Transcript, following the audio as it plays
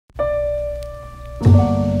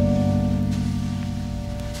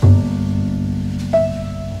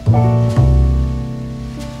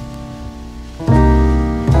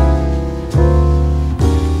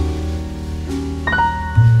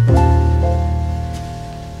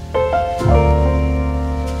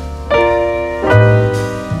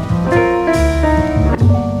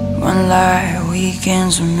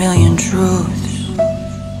Weekends, a million truths.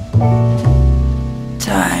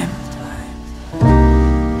 Time.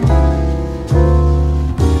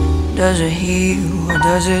 Does it heal or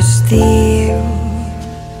does it steal?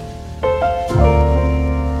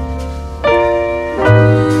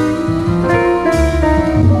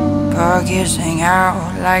 Pockets hang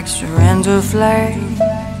out like surrender flags.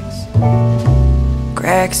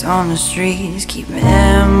 Cracks on the streets keep memories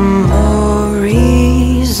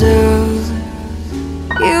of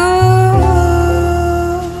you.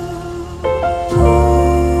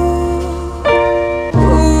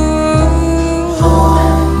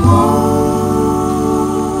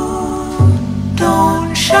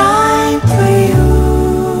 Don't shine for you.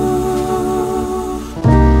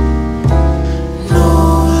 No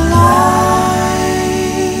light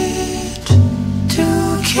to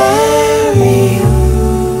carry you.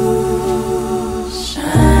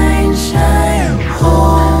 Shine, shine,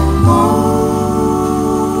 home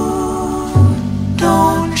moon.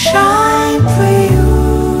 Don't shine for you.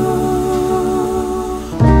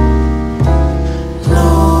 No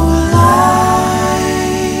light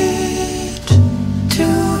to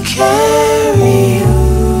carry you.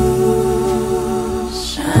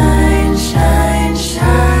 Shine, shine,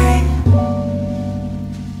 shine.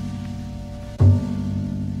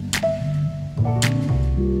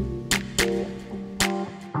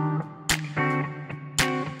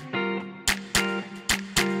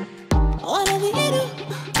 Whatever you do,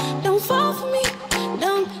 don't fall for me.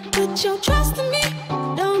 Don't put your trust in me.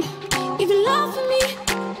 Don't even love for me.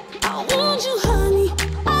 I want you, honey.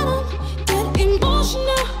 I don't get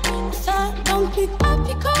emotional if I don't pick up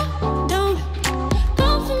your call. Don't go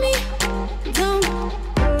for me. Don't.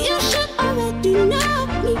 You should already know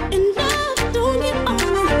me and love. Don't get on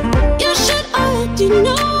it. You should already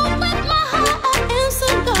know with my heart I am so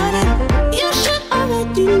guarded. You should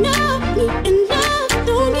already know me and love.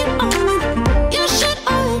 Don't get on it. You should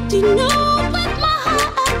already know with my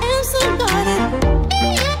heart I am so guarded.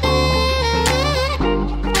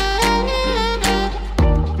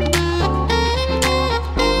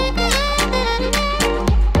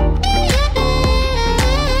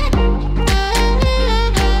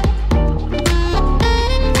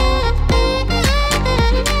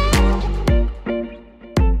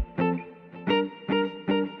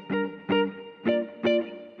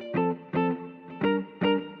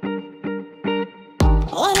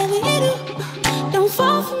 Whatever you do, don't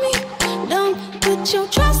fall for me. Don't put your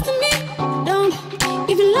trust in me. Don't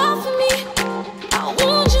even love for me. I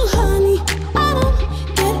want you, honey. I don't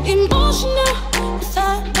get emotional if I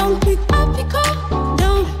don't pick up your call.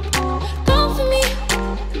 Don't go for me.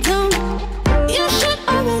 Don't. You should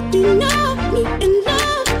already know me and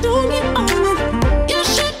love. Don't get on it. You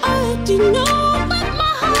should already know with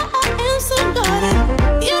my heart I am so guarded.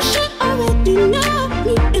 You should already know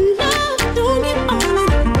me and love. Don't get on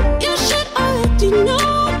it. You should already know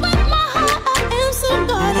with my heart I am so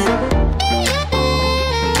guarded.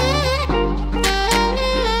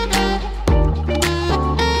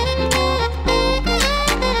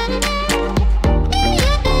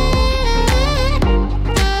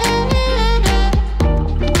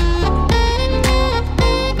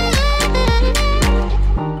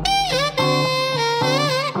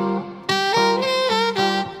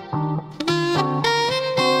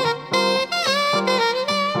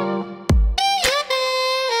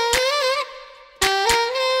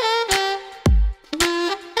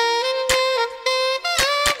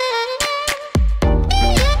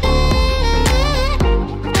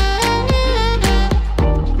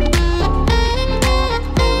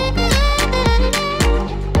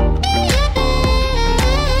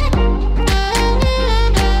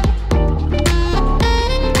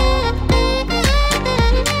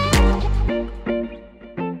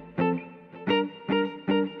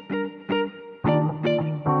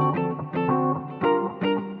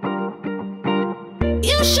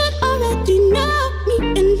 You should already know me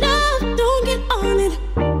and love. Don't get on it.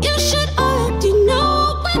 You should already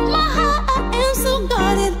know with my heart I am so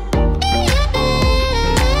guarded.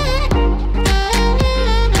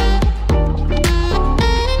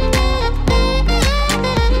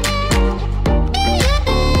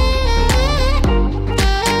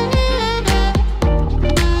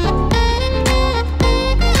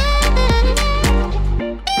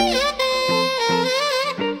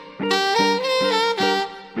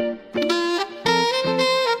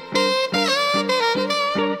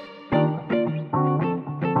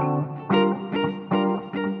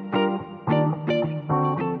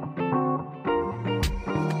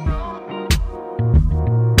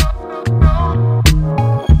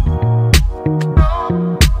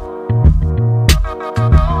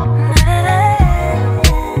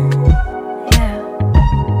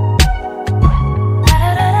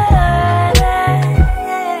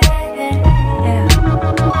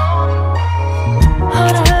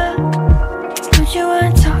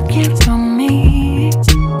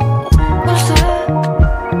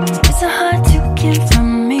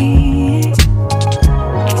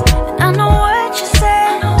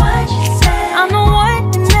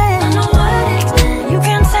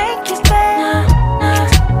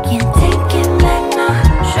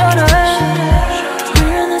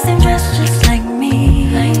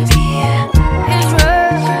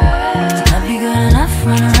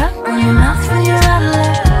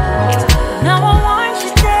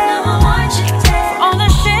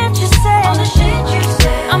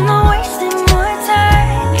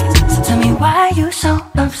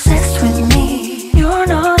 obsessed with me. You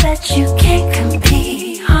know that you can't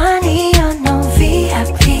compete. Honey, you're no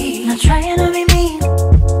VIP. Not trying to be mean,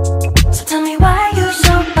 so tell me why you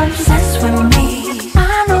so obsessed with me.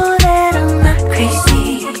 I know that I'm not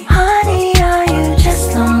crazy. Honey, are you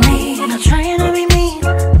just lonely? Not trying to be mean,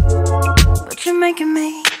 but you're making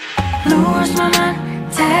me lose my mind,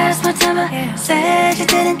 test my temper. Said you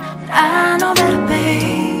didn't, but I know better,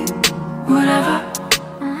 babe. Whatever,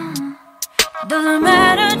 doesn't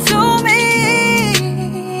matter to me.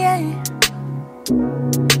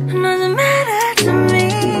 Doesn't matter to me.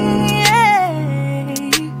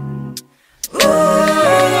 Ooh,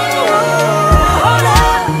 hold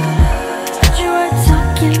up, thought you were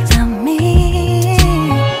talking to me.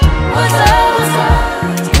 What's up, what's up?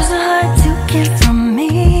 You're so hard to get from me.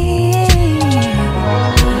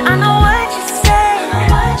 I know what you say,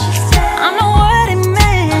 I know what it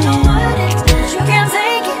meant, but you can't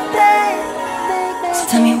take it back. So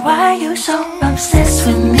tell me why you so obsessed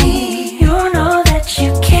with me. You know that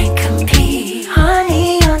you can't compete.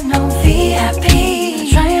 Honey, you're no VIP.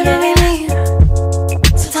 Trying to be mean,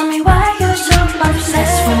 so tell me why you're so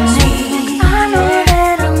obsessed with me. I know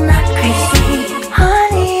that I'm not crazy.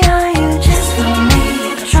 Honey, are you just lonely?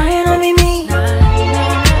 Trying to be mean,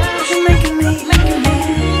 but you're making me.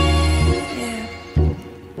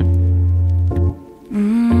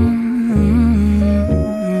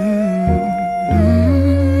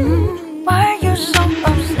 Why are you so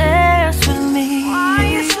obsessed?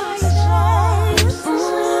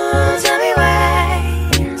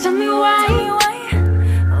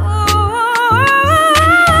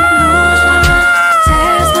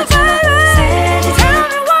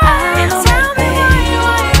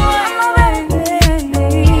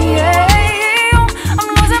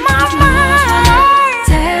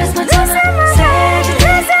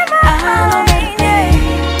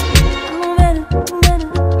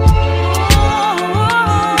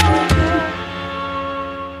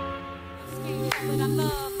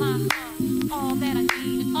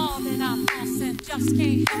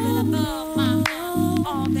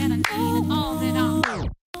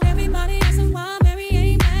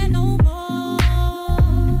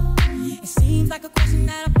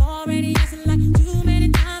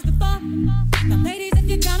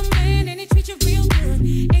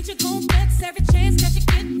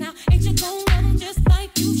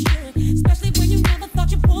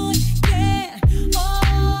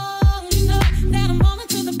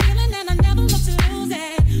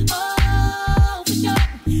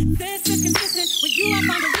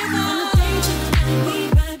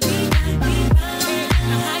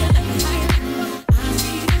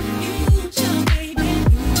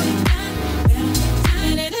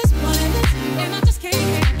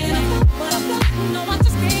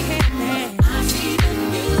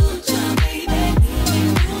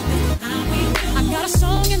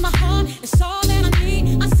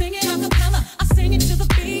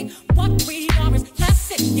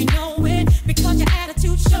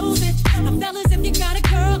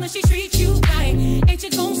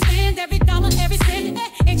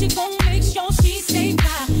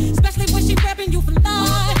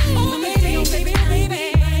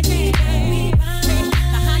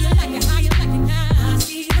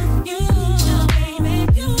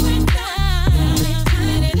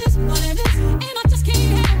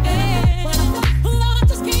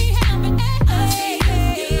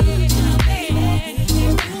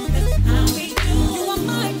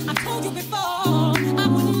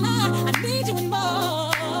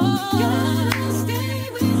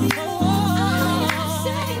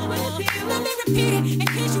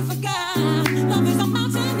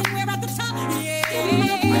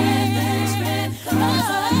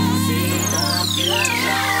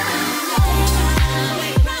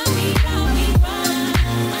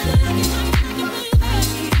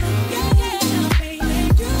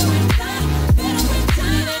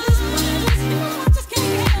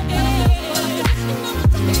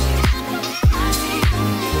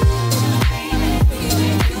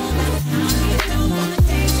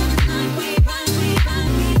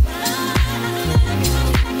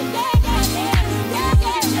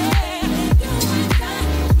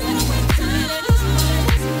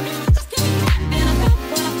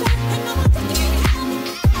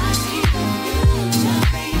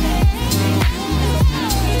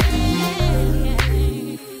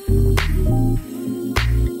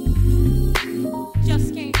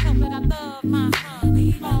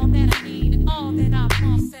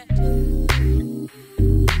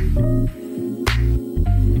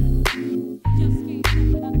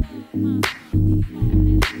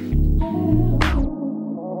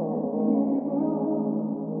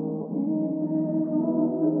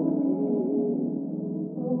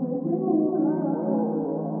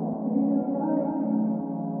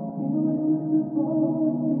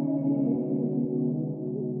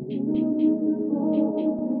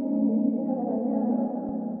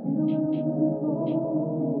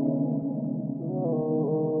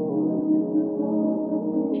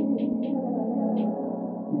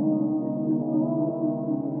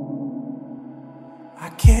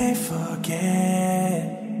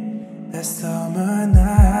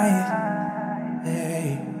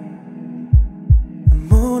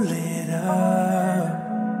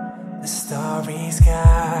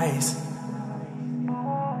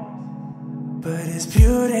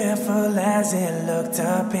 as it looked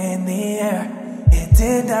up in the air, it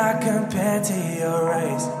did not compare to your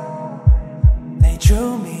race. They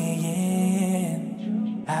drew me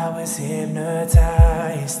in, I was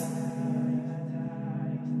hypnotized.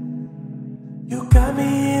 You got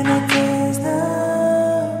me in a daze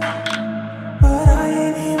now, but I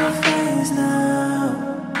ain't even phased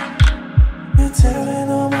now. You're tearing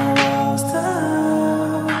all my walls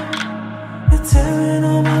down. You're tearing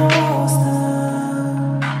all my walls down.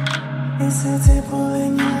 It's a dimple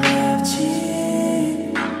in your left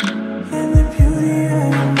cheek, and the beauty of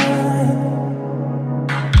your mind.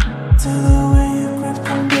 To the way you grip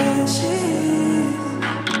the bedsheets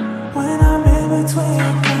when I'm in between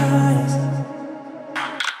your thighs.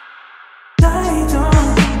 I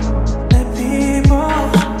don't let people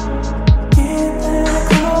get that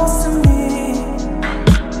close to me,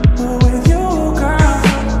 but with you, girl,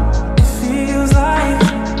 it feels like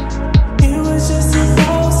it was just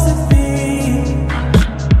supposed to be.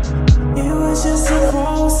 It was just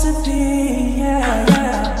supposed to be, yeah,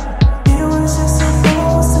 yeah. It was just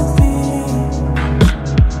supposed to be.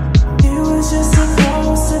 It was just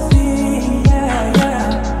supposed to be, yeah, yeah.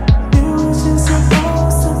 It was just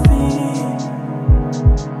supposed to be.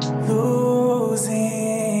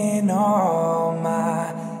 Losing all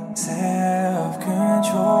my self-control.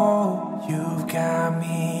 You've got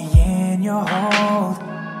me in your hold.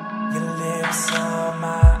 Your lips are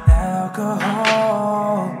my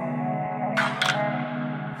alcohol.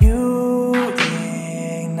 You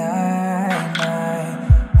ignite my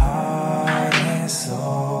heart and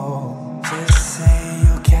soul. Just say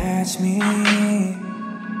you'll catch me.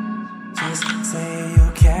 Just say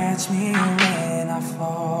you'll catch me when I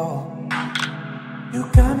fall. You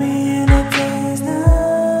got me in a daze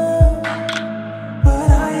now, but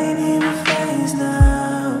I ain't even phased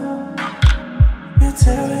now. You're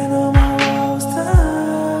tearing all my walls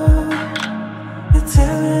down. You're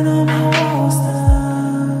tearing all my walls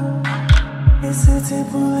down. It's a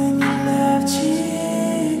dimple in your left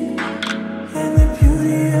cheek, and the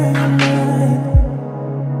beauty of your mind.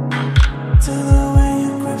 To the way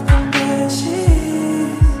you grip the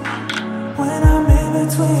bedsheets when I'm in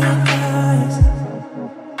between your thighs.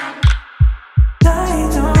 I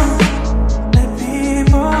don't let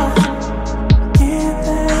people get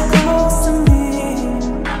that close to me,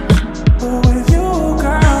 but with you,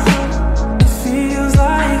 girl, it feels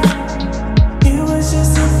like it was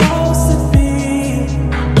just supposed to be.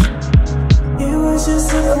 It was just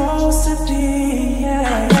supposed to be,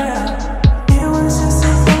 yeah, yeah. It was just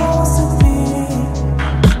supposed to be.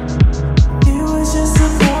 It was just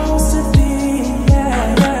supposed to be, yeah,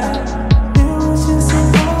 yeah. It was just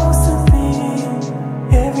supposed to be.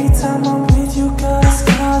 Every time I'm with you, got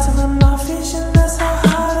scars over my vision. That's how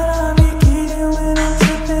hard that I be getting when I'm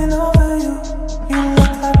tripping over you. You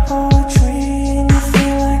look like poetry and you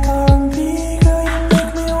feel like R&B. Girl, you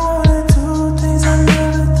make me wanna do things I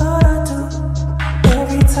never thought I'd do.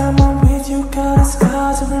 Every time I'm with you, got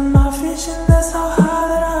scars over my vision. That's how hard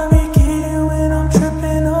that I be getting when I'm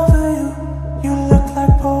tripping over you. You look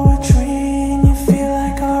like poetry and you feel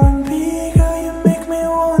like R&B. Girl, you make me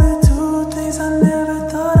wanna do things I never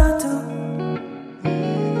thought I'd do.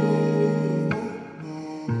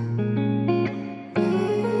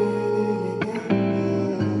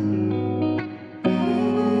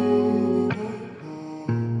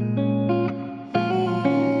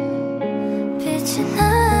 빛이 나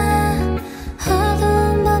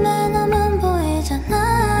어두운 밤에 너만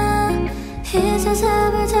보이잖아. 이제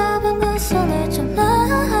잡을 잡은 그 손을 좀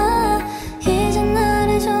놔. 이제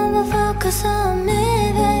나를 좀 봐. Focus on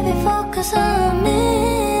me, baby, focus on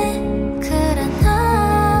me. 그래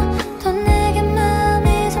나도 내게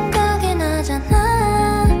마음이 좀 가긴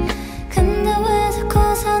하잖아. 근데 왜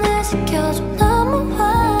자꾸 선을 지켜줘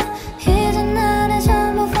넘어와. 이제 나를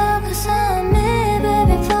좀 봐. Focus on me,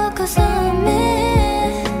 baby, focus on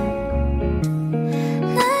me.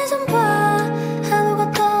 날 좀 봐.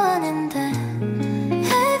 아무것도 아닌데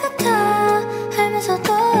해 같아 알면서도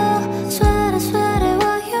swear it,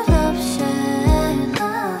 why you love shit.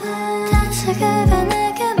 다치게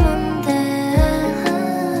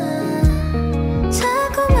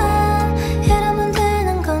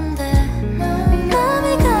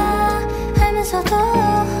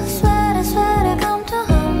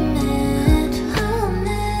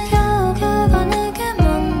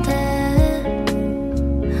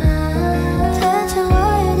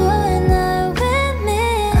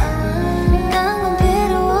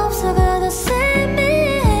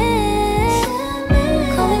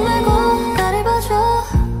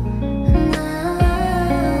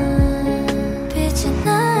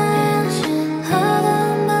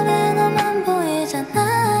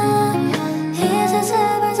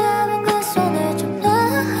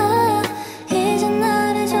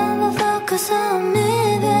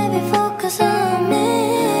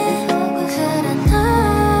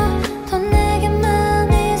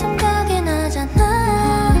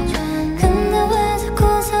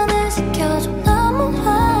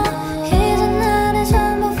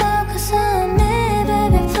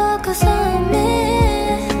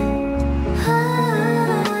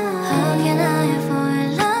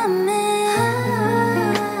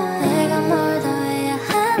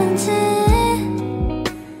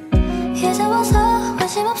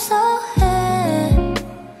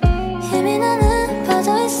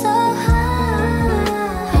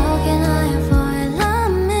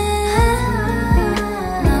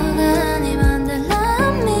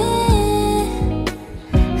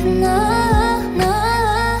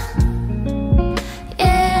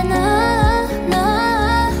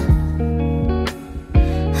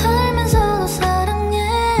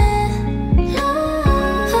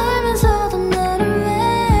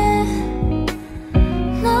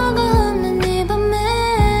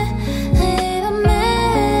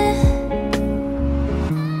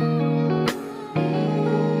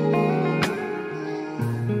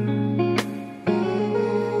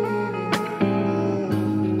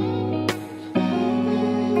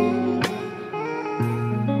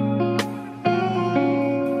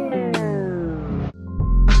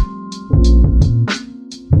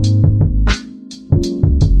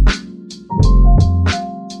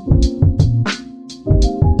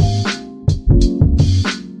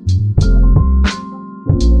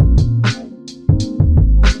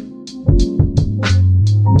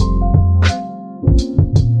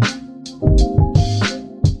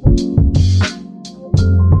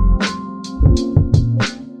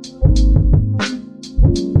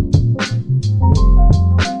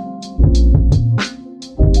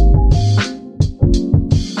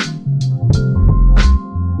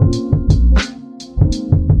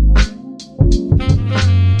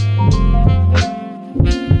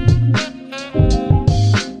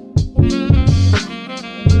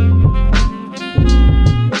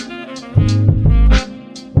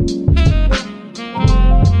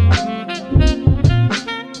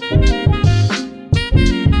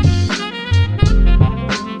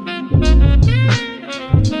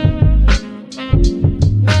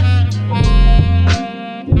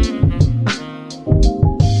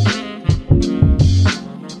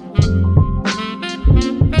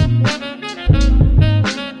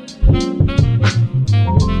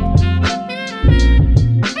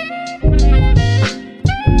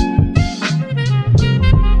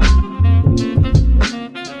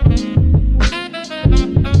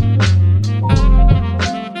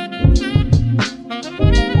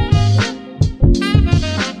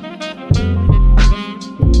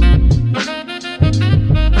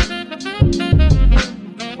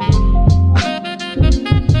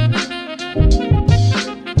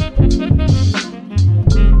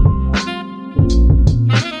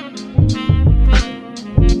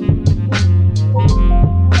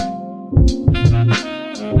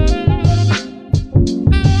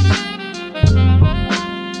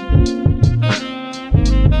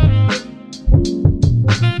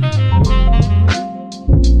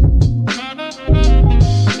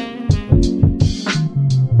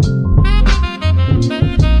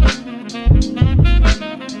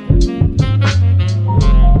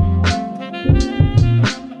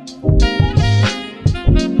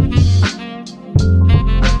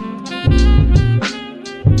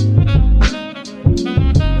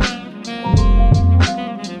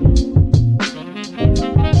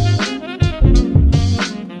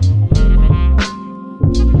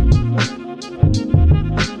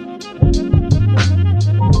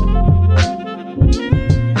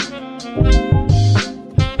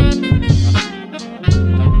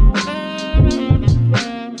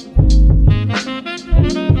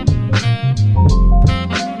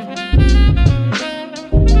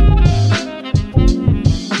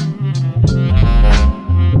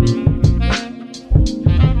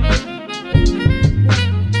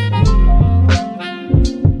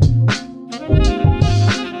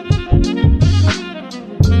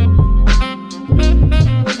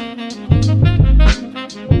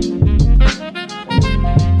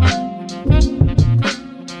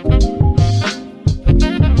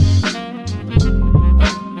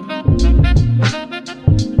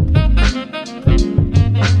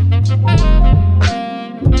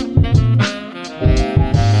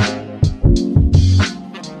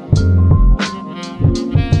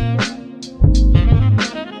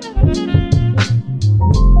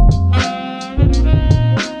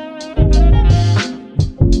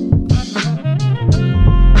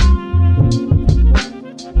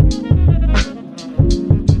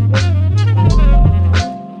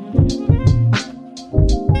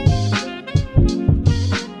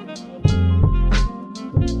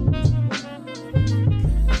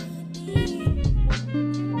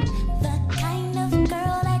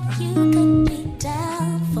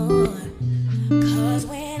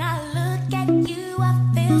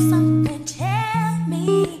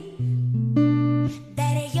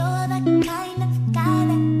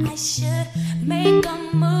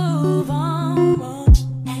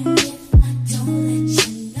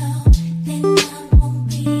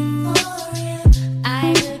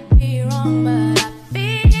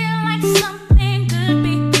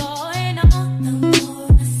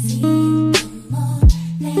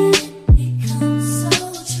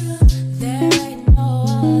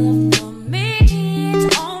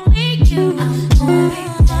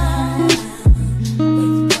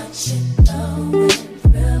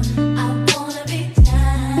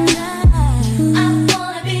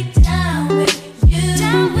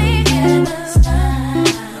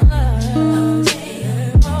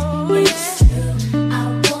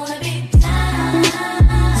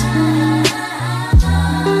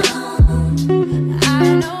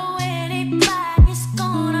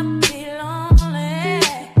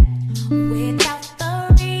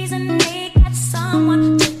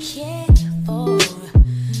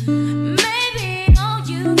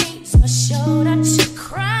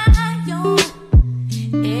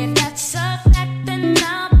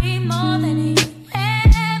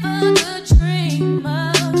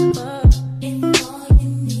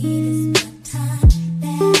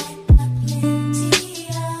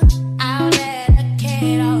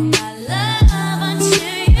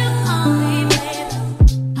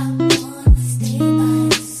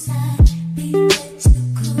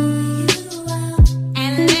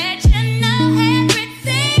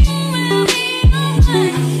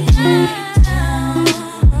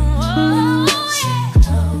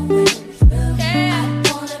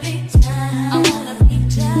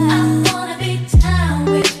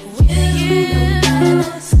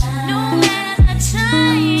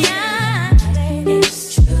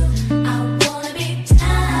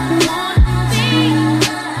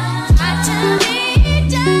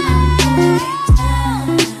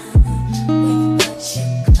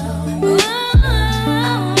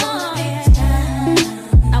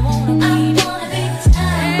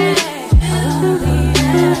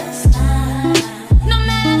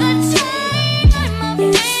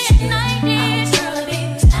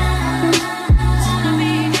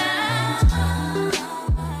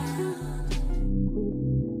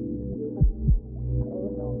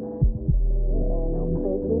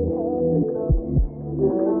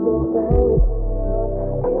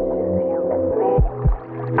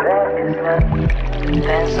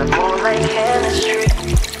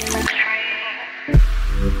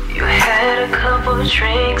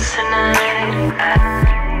drinks tonight.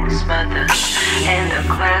 I smother in a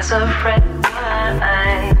glass of red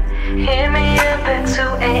wine. Hit me up at 2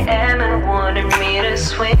 a.m. and wanted me to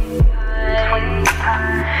swing by.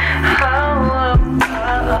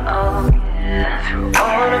 Yeah. Through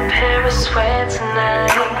on a pair of sweats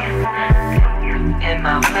tonight. In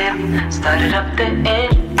my whip, started up the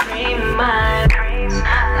engine, 3 miles.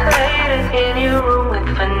 Later in your room with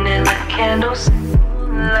vanilla candles,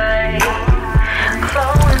 light,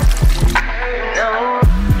 glowing. No,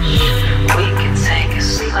 we can take it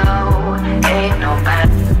slow. Ain't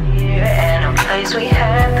nobody here and a place we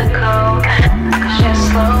have to go. 'Cause just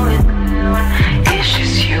slow it down. It's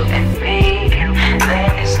just you and me.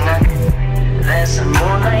 There is nothing less than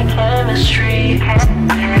moonlight chemistry.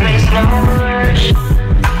 There is no rush. We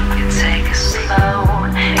can take it slow.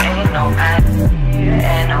 Ain't nobody here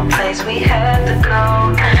and no place we have to go.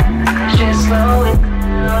 'Cause just slow it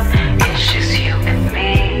down. It's just you and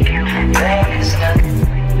me. There is nothing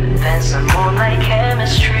than some moonlight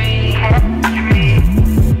chemistry.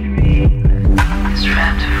 It's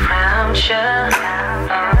wrapped around you.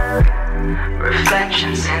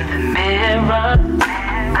 Reflections in the mirror.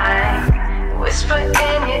 I whisper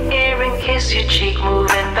in your ear and kiss your cheek,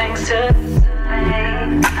 moving back to the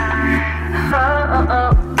side.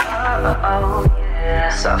 Yeah.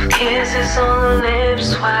 Soft kisses on the lips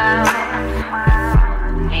while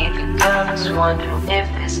beneath the covers, wondering if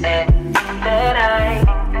there's anything that I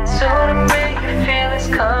can do to make you feel as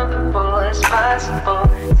comfortable as possible.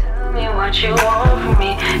 Tell me what you want from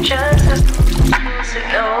me, just as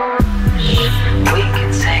no rush. We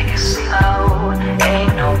can take it slow.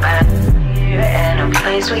 Ain't nobody here and a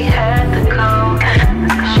place we had to go.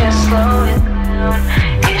 Just slow it down.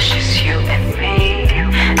 It's just you and me.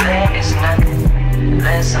 There is nothing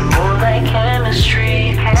less than moonlight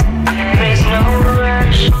chemistry. There is no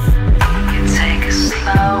rush. We can take it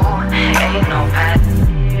slow. Ain't nobody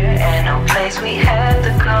here and no place we had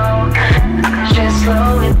to go. Just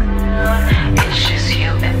slow it down. It's just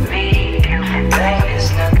you and me. There is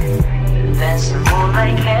nothing than some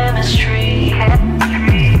moonlight chemistry.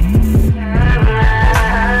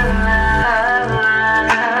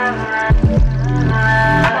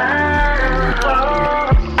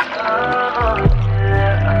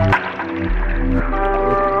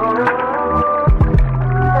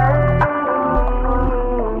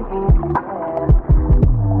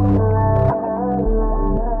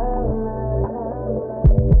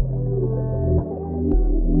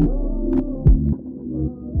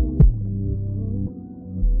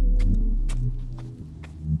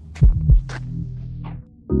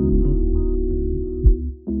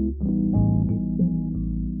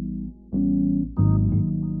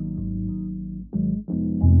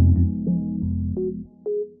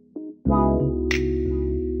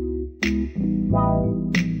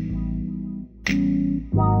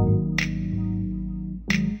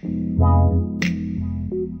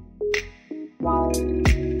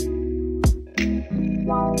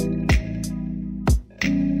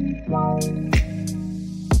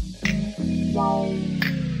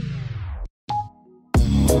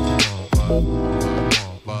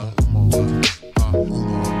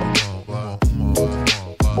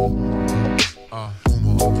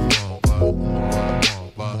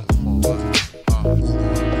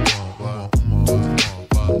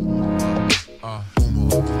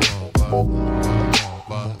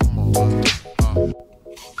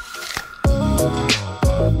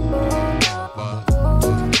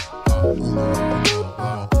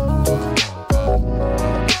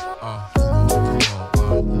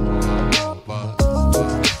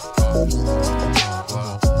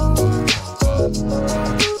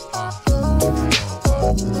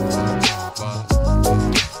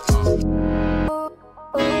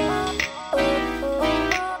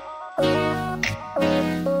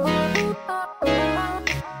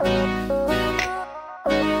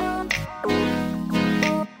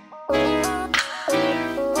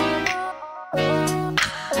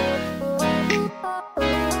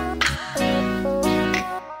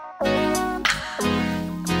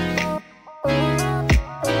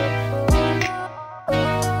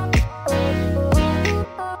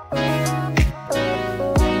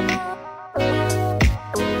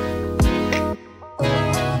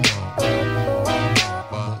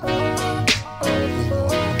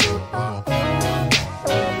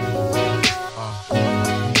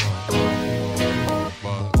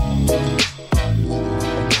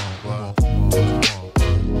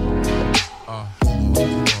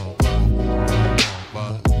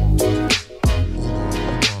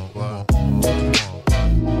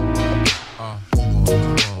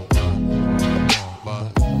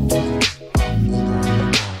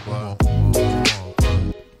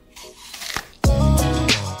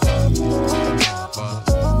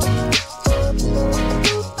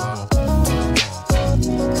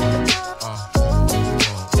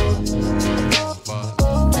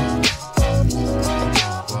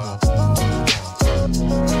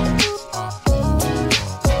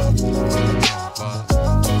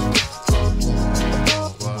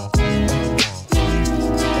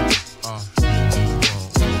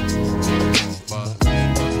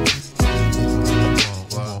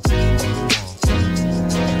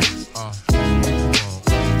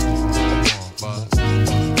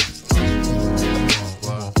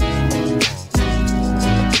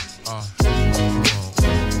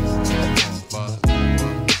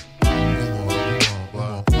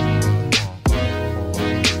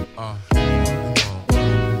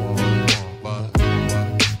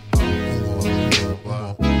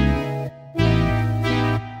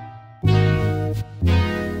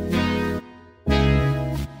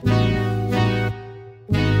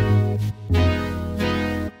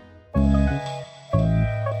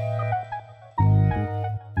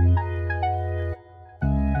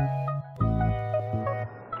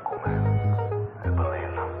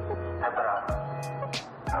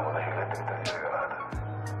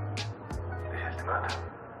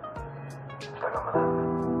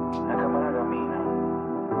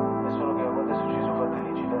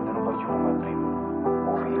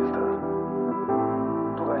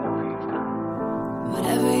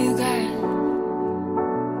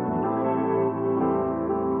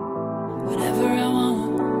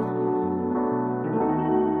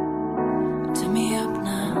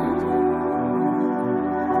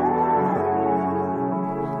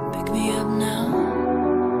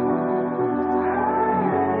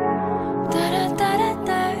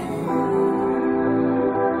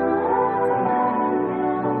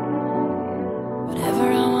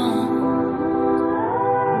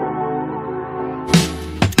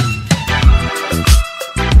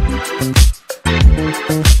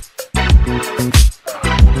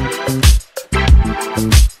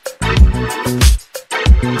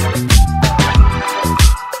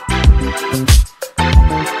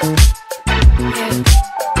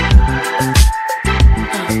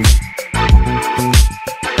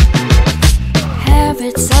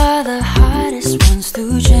 Cupid's are the hardest ones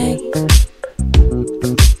to change.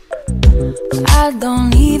 I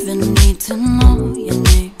don't even need to know your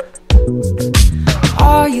name.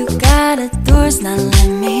 All you gotta do is not let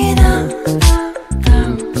me down,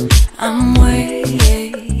 down. I'm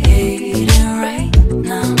waiting right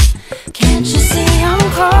now. Can't you see I'm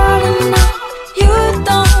calling out? You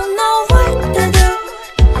don't know what to do.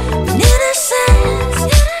 And innocence,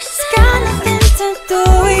 it's got nothing to do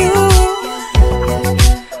with you.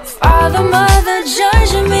 Father, mother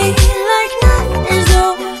judging me like nothing's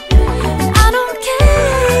new. I don't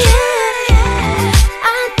care,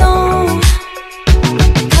 I don't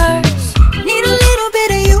curse. Need a little bit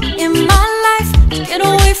of you in my life to get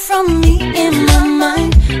away from me in my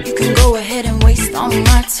mind. You can go ahead and waste all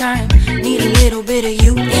my time. Need a little bit of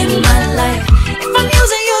you in my life. If I'm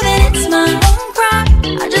using you, then it's my own crime.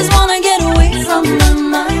 I just wanna get away from my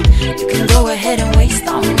mind. You can go ahead and waste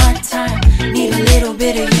all my time. Need a little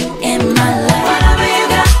bit of you in my life. Whatever you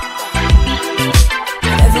got,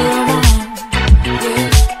 whatever I want, yeah.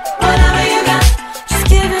 Whatever you got, just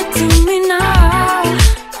give it to me now.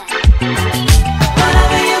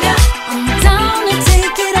 Whatever you got, I'm down to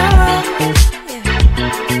take it all, yeah.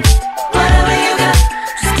 Whatever you got,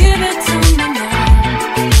 just give it to me now.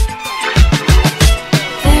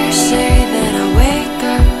 They say that I wake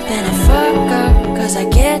up, then I fuck up, 'cause I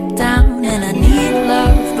get down and I need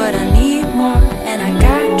love, but I need more. And I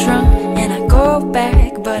got drunk and I go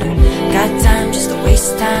back, but I got time just to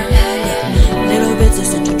waste time, yeah. Little bits of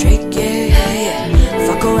Central Drake, yeah, yeah.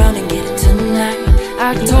 Fuck around and get it tonight. I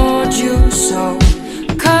told you so.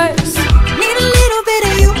 'Cause need a little bit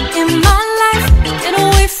of you in my life. Get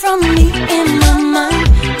away from me in my mind.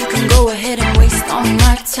 You can go ahead and waste all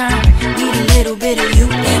my time. Need a little bit of you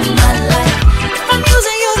in my life. If I'm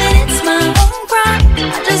using you, then it's my own crime.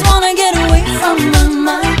 I just wanna get away from my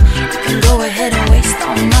mind. You can go ahead and waste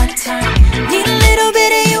all my time. Need a little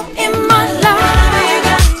bit of you in my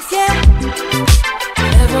life, yeah.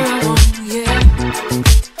 Whatever I want, yeah.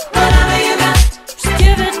 Whatever you got, just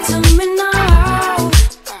give it to me now.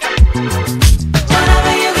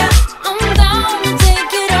 Whatever you got, I'm down to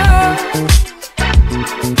take it all.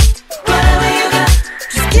 Whatever you got,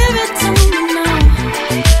 just give it to me now.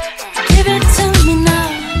 Give it to me now.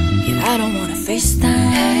 Yeah, I don't wanna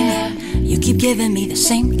FaceTime, yeah. You keep giving me the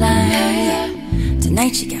same line, yeah.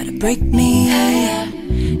 Tonight you gotta break me, yeah.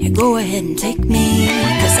 Yeah, go ahead and take me,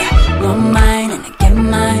 'cause I want mine and I get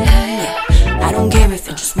mine, yeah. I don't care if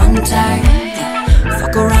it's just one time, yeah.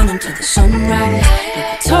 Fuck around until the sunrise,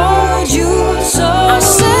 yeah. I told you so. I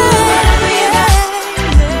said, yeah,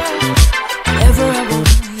 whatever I want,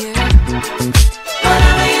 yeah.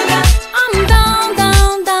 Whatever you got, I'm down,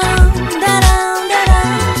 down, down, down,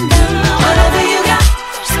 down, down. Whatever you got,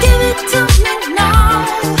 just give it to me now.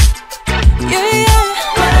 Yeah, yeah.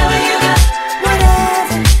 Whatever you got,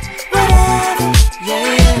 whatever, whatever, yeah,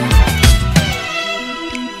 yeah.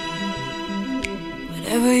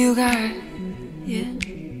 Whatever you got, yeah.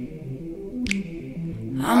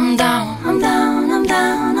 I'm down, I'm down, I'm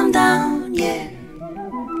down, I'm down, yeah.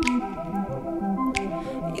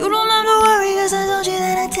 You don't have to worry, 'cause I told you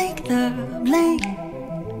that I take the blame.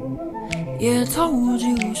 Yeah, I told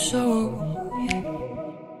you so, yeah.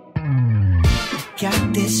 Got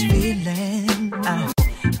this feeling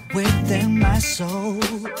within my soul,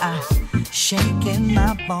 shaking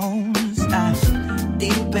my bones,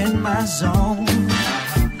 deep in my zone.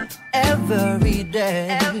 Every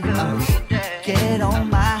day, get on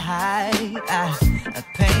my high,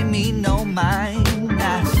 pay me no mind,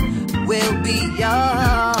 we'll be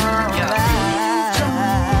alright.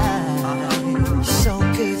 So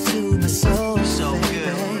good to my soul, so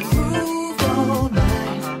good. Groove all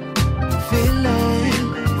night, feeling,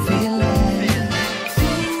 feeling.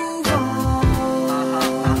 Groove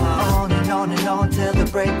on and on and on till the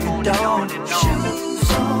break of dawn.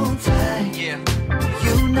 Shoes on tight,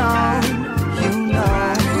 you know, you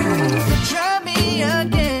know. Try me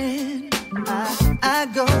again, I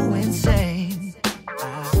go insane.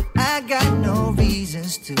 I got no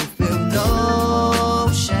reasons to feel no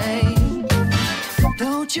shame.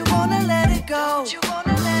 Don't you wanna let it go?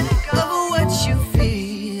 Love what you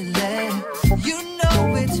feeling. You know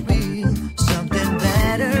it's real. Something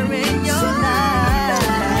better in your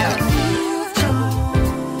life.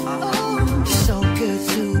 So good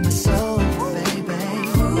to my soul, baby.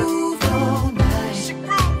 Groove all night.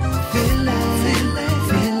 Feeling, feeling,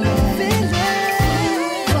 feeling.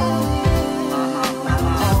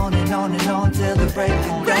 On and on till the break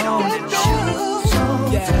of dawn. Shoes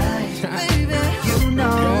on tight, baby. You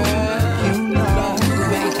know, you know.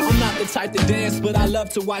 I'm not the type to dance, but I love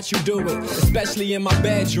to watch you do it, especially in my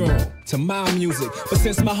bedroom. to my music. But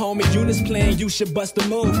since my homie Eunice playing, you should bust a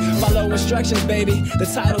move. Follow instructions, baby. The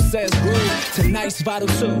title says groove. Tonight's vital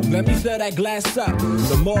too. Let me fill that glass up.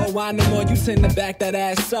 The more wine, the more you tend to back that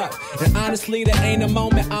ass up. And honestly, there ain't a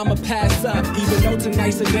moment I'ma pass up. Even though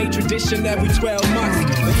tonight's a day tradition every 12 months.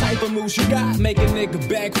 The type of moves you got make a nigga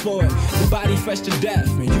beg for it. The body fresh to death,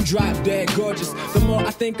 and you drop dead gorgeous. The more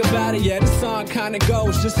I think about it, yeah, the song kinda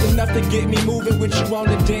goes just enough to get me moving with you on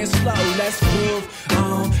the dance floor. Let's groove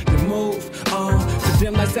on, then move on. To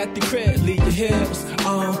dim lights at the crib, leave your heels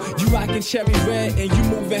on. You rockin' cherry red and you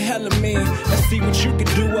moving hella mean. Let's see what you can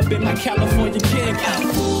do up in my California king.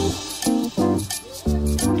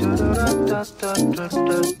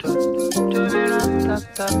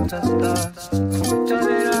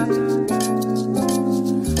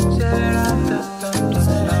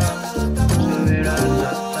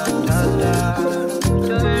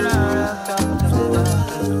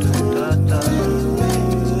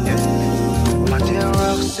 My dear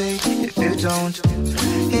Roxy, if you don't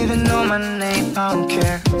even know my name, I don't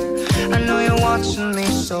care. I know you're watching me,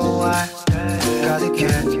 so I gotta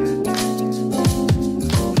care.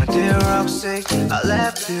 My dear Roxy, I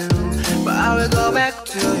left you, but I will go back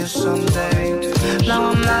to you someday. Now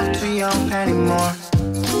I'm not too young anymore.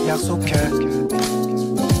 약속해.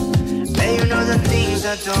 Hey, you know the things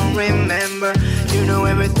I don't remember. You know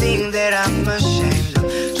everything that I'm ashamed of.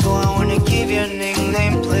 So I wanna give you a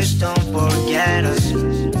nickname, please don't forget us.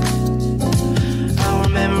 Our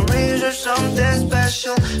memories are something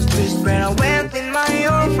special. Please spread out with my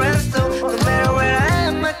your friends too. No matter where I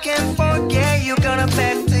am, I can't forget you. Gonna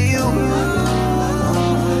back to you.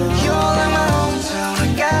 You're like my hometown, I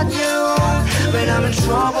got you. When I'm in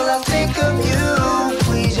trouble, I think of you.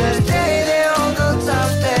 Please just stay there all the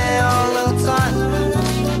time, stay all the time.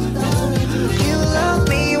 You loved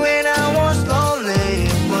me when I was lonely.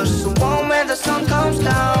 Was the one when the sun comes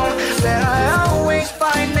down. That I always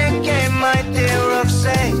find again, my dear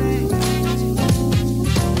Roxy.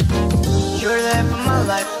 You're there for my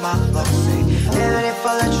life, my Roxy. Even if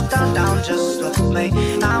I let you down, just look at me.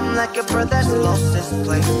 I'm like a bird that's lost its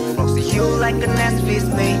place. Roxy, you like a nest feeds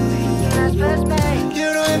me. You're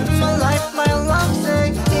the way for my life, my Roxy.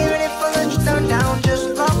 Even if I let you down, just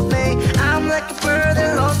love me. I'm like a bird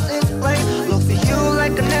that lost its place. Look for you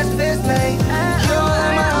like a nest feeds me. You're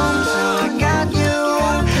like my home till I got you.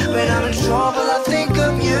 When I'm in trouble, I think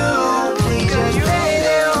of you. Please just stay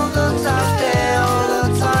there all the time, stay all the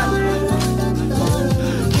time.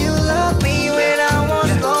 You love me when I was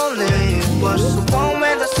lonely. Was the one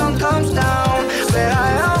when the sun comes down. Where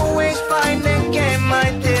I always find again, my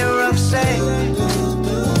dear Roxy.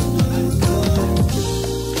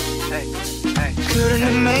 Couldn't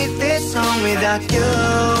have made this song without you.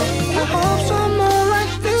 I hope someone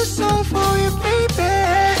like this song for you, baby.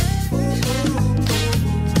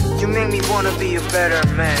 You make me wanna be a better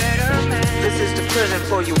man. This is the present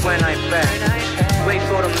for you when I back. Wait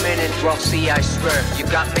for a minute, Roxy, I swear. You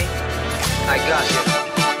got me? I got you.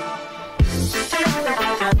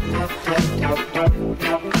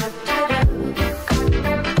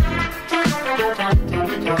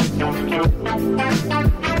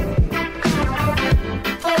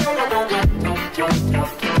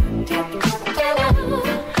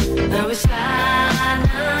 Now it's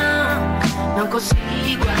não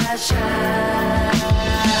consigo achar.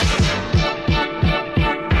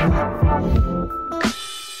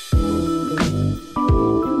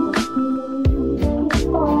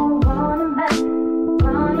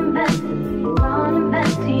 Running back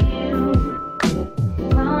to you.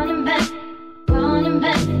 Running back to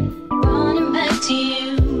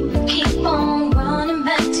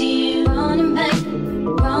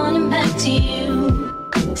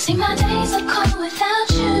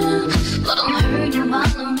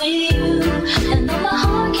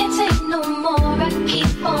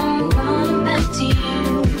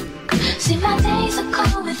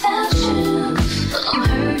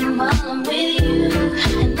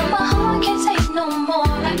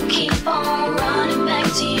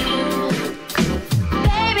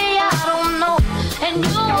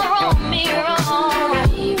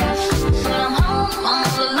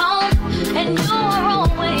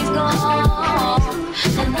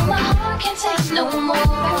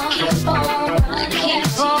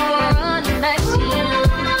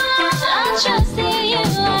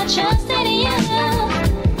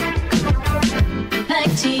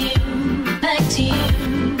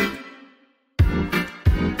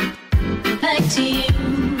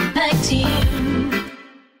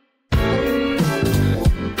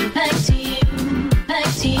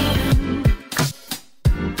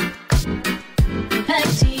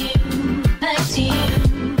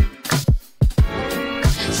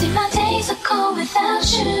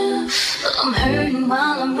I'm hurting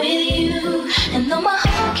while I'm with you, and though my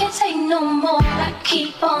heart can't take no more, I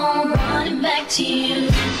keep on running back to you.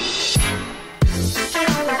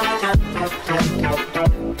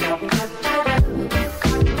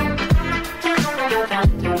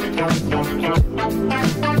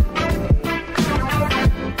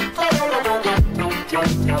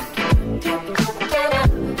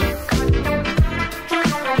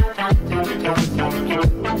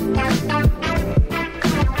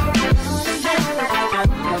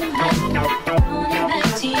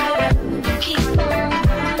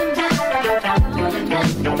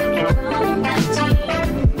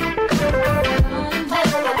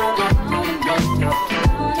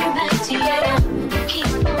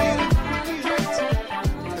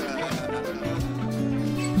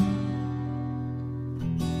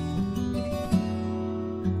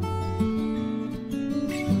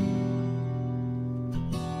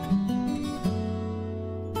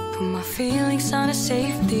 Put my feelings on a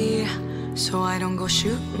safety, so I don't go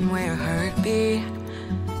shooting where hurt be.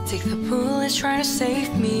 Take the bullets trying to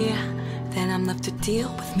save me, then I'm left to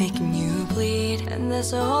deal with making you bleed. And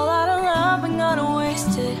there's a whole lot of love I'm gonna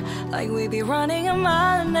waste it, like we be running a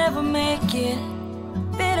mile and never make it.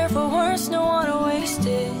 Bitter for worse, no wanna waste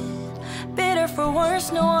it. Bitter for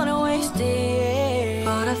worse, no wanna waste it.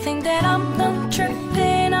 But I think that I'm done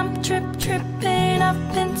tripping, I'm tripping.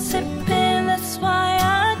 I've been sipping, that's why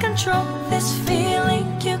I control this feeling.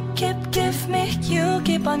 You give me, you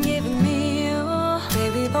keep on giving me you.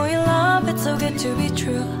 Baby boy, your love, it's so good to be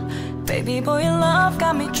true. Baby boy, your love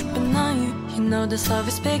got me tripping on you. You know this love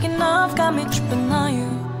is big enough, got me tripping on you.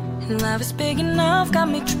 And love is big enough, got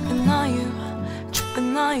me tripping on you.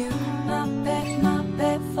 Tripping on you. My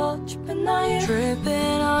bed for tripping on you.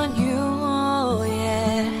 Tripping on you, oh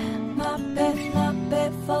yeah. My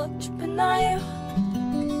bed for tripping on you.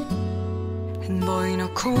 And boy, you know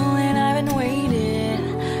cool and I've been waiting.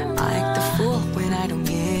 I act the fool when I don't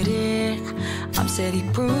get it. I'm steady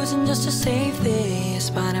bruising just to save this,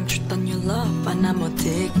 but I'm tripped on your love and I'm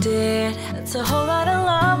addicted. It's a whole lot of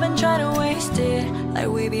love and try to waste it, like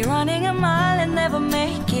we be running a mile and never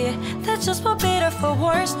make it. That's just for bitter for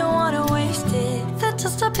worse, don't wanna waste it. That's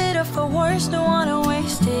just a bitter for worse, don't wanna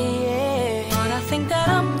waste it, yeah. But I think that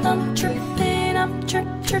I'm done tripping, I'm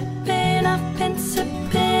tripping. I've been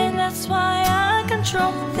sipping, that's why I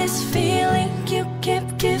control this feeling. You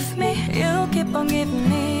give me, you keep on giving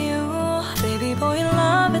me you. Baby boy, your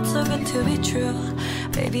love, it's so good to be true.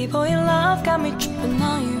 Baby boy, your love got me tripping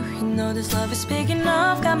on you. You know this love is big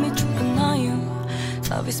enough, got me tripping on you.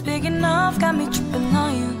 Love is big enough, got me tripping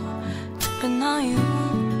on you. Tripping on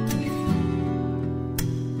you.